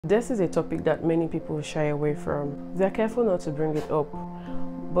This is a topic that many people shy away from. They're careful not to bring it up,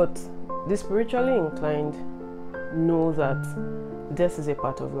 but the spiritually inclined know that death is a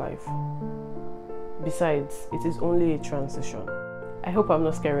part of life. Besides, it is only a transition. I hope I'm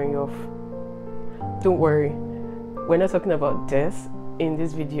not scaring you off. Don't worry, we're not talking about death in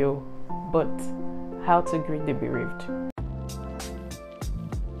this video, but how to greet the bereaved.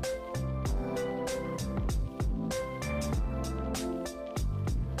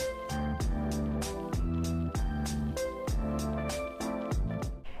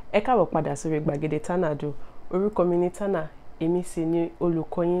 Ẹ káàbọ̀ padà sórí gbàgede Tánàdù. Orúkọ mi ni Tánà, èmi sì ni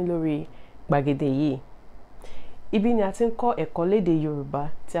olùkọ́ yín lórí gbàgede yìí. Ibi ni a ti ń kọ́ ẹ̀kọ́ lédè Yorùbá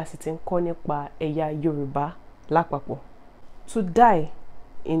tí a sì ti ń kọ́ nípa ẹ̀yà Yorùbá lápapọ̀. To die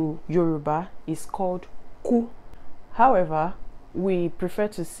in Yoruba is called kú. However, we prefer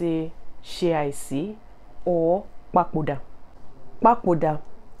to say ṣe àìsí or papòdà. Papòdà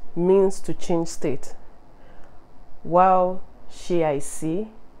means to change state, while ṣe àìsí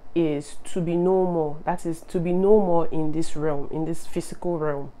is to be no more. That is, to be no more in this realm, in this physical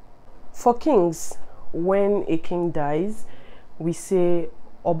realm. For kings, when a king dies, we say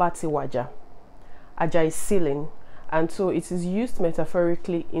Ọba ti wàjà. Àjà is sealing, and so it is used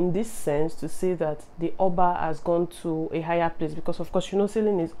metaphorically in this sense to say that the Ọba has gone to a higher place, because of course you know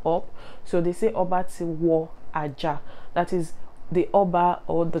sealing is up, so they say Ọba ti wọ àjà. That is, the Ọba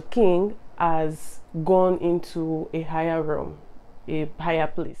or the king has gone into a higher realm, a higher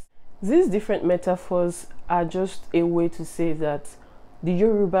place. These different metaphors are just a way to say that the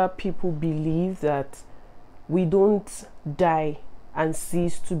Yoruba people believe that we don't die and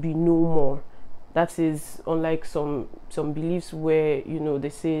cease to be no more. That is unlike some beliefs where, you know, they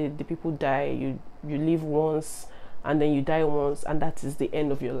say the people die, you live once and then you die once and that is the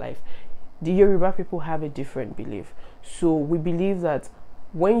end of your life. The Yoruba people have a different belief. So we believe that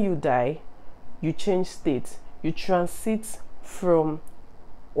when you die, you change state, you transit from,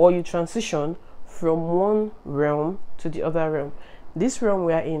 or you transition from one realm to the other realm. This realm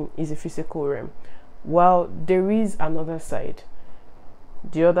we are in is a physical realm, while there is another side.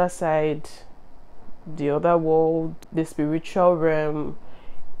 The other side, the other world, the spiritual realm,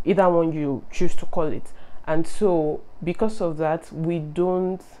 either one you choose to call it. And so because of that, we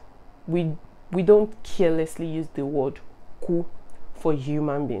don't carelessly use the word ku for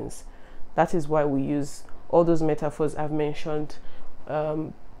human beings. That is why we use all those metaphors I've mentioned,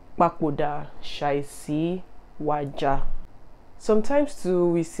 papòdà, ṣàìsí, wàjà. Sometimes too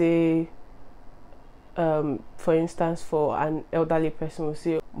we say, for instance, for an elderly person we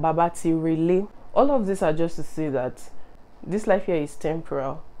say bàbá ti relé. All of these are just to say that this life here is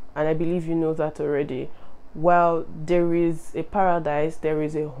temporal, and I believe you know that already. While there is a paradise, there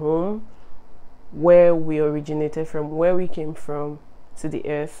is a home where we originated from, where we came from, to the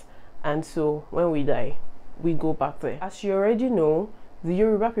earth, and so when we die, we go back there. As you already know, the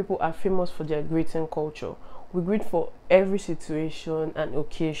Yoruba people are famous for their greeting culture. We greet for every situation and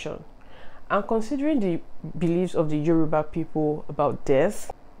occasion. And considering the beliefs of the Yoruba people about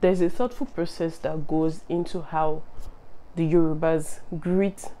death, there's a thoughtful process that goes into how the Yorubas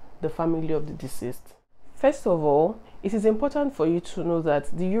greet the family of the deceased. First of all, it is important for you to know that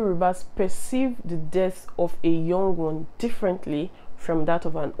the Yorubas perceive the death of a young one differently from that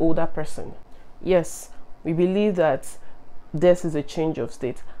of an older person. Yes, we believe that death is a change of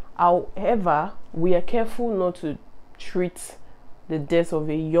state. However, we are careful not to treat the death of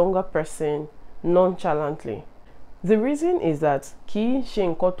a younger person nonchalantly. The reason is that kì í ṣe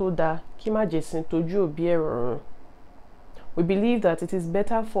nǹkan tó dá kí májèṣín tójú òbí ẹ̀ rọrùn. We believe that it is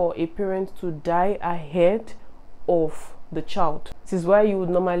better for a parent to die ahead of the child. This is why you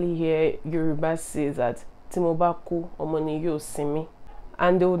would normally hear Yorubas say that tí mo bá kú, ọmọ ni yóò sin mí.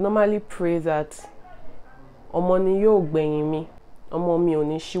 And they would normally pray that ọmọ ni yóò gbẹ̀yìn mi, ọmọ mi ò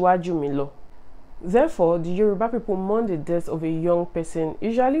ní ṣíwájú mi lọ. Therefore, the Yoruba people mourn the death of a young person,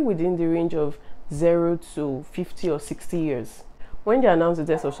 usually within the range of 0 to 50 or 60 years. When they announce the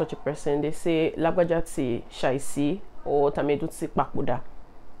death of such a person, they say lágbájá ti ṣàìsí or tàmẹ̀dù ti papòdà.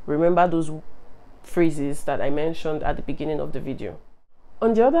 Remember those phrases that I mentioned at the beginning of the video.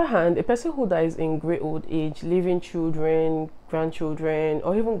 On the other hand, a person who dies in great old age, leaving children, grandchildren,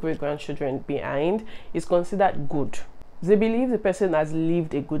 or even great-grandchildren behind, is considered good. They believe the person has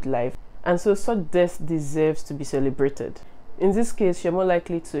lived a good life, and so such death deserves to be celebrated. In this case, you're more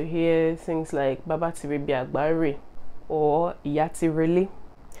likely to hear things like Bàbá ti rebi àgbáre or Ìyá ti relé.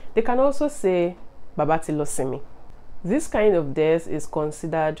 They can also say Bàbá ti lọ sinmi. This kind of death is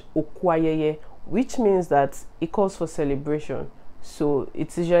considered òkú ayẹyẹ, which means that it calls for celebration. So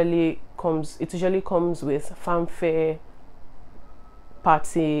it usually comes with fanfare,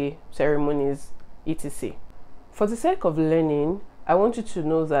 party ceremonies, etc. For the sake of learning, I want you to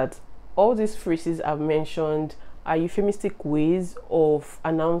know that all these phrases I've mentioned are euphemistic ways of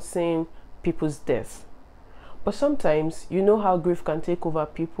announcing people's death. But sometimes, you know how grief can take over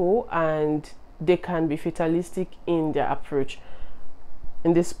people and they can be fatalistic in their approach,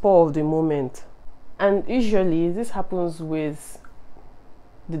 in the spur of the moment. And usually this happens with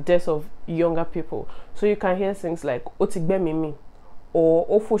the death of younger people. So you can hear things like "Otigbe mimi" or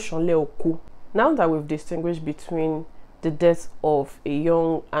 "Ofo shonle oku." Now that we've distinguished between the death of a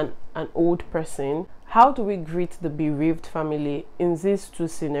young and an old person, how do we greet the bereaved family in these two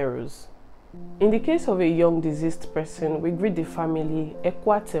scenarios? In the case of a young deceased person, we greet the family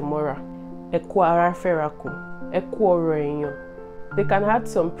 "Eku atemora," "Eku ara feraku," "Eku oro eyan." They can add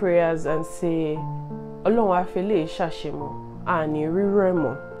some prayers and say "Ọlọ́run á fele ṣàṣemọ, àní rírọ̀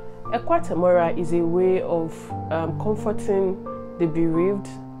ẹ̀mọ́." Eku atemora is a way of comforting the bereaved,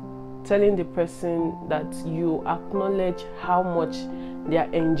 telling the person that you acknowledge how much they are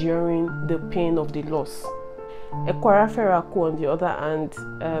enduring the pain of the loss. Eku ara feraku, on the other hand,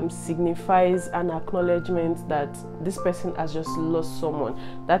 signifies an acknowledgement that this person has just lost someone.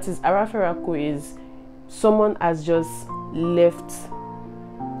 That is, ara feraku is someone has just left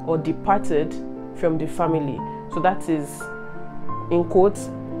or departed from the family. So that is, in quotes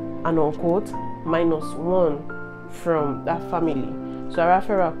and unquote, -1 from that family. So ara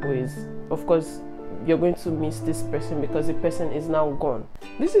feraku is, of course, you're going to miss this person because the person is now gone.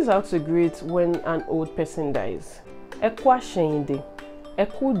 This is how to greet when an old person dies. Eku asheyinde,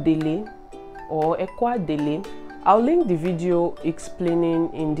 Eku dele, or Eku adele. I'll link the video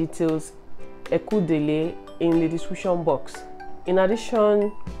explaining in details Eku dele in the description box. In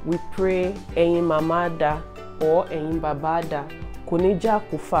addition, we pray Eyin mama da or Eyin baba da, Konija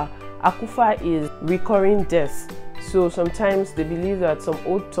akufa. Akufa is recurring death. So sometimes they believe that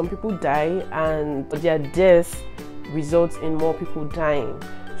some people die and their death results in more people dying.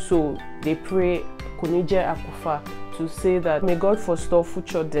 So they pray Konije akufa to say that may God forestall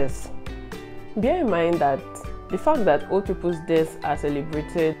future deaths. Bear in mind that the fact that old people's deaths are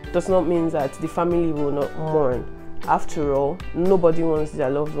celebrated does not mean that the family will not mourn. After all, nobody wants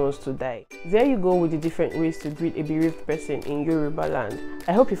their loved ones to die. There you go with the different ways to greet a bereaved person in Yoruba land.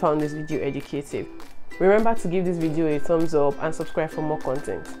 I hope you found this video educative. Remember to give this video a thumbs up and subscribe for more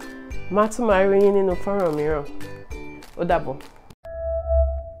content. Ó dàbọ̀.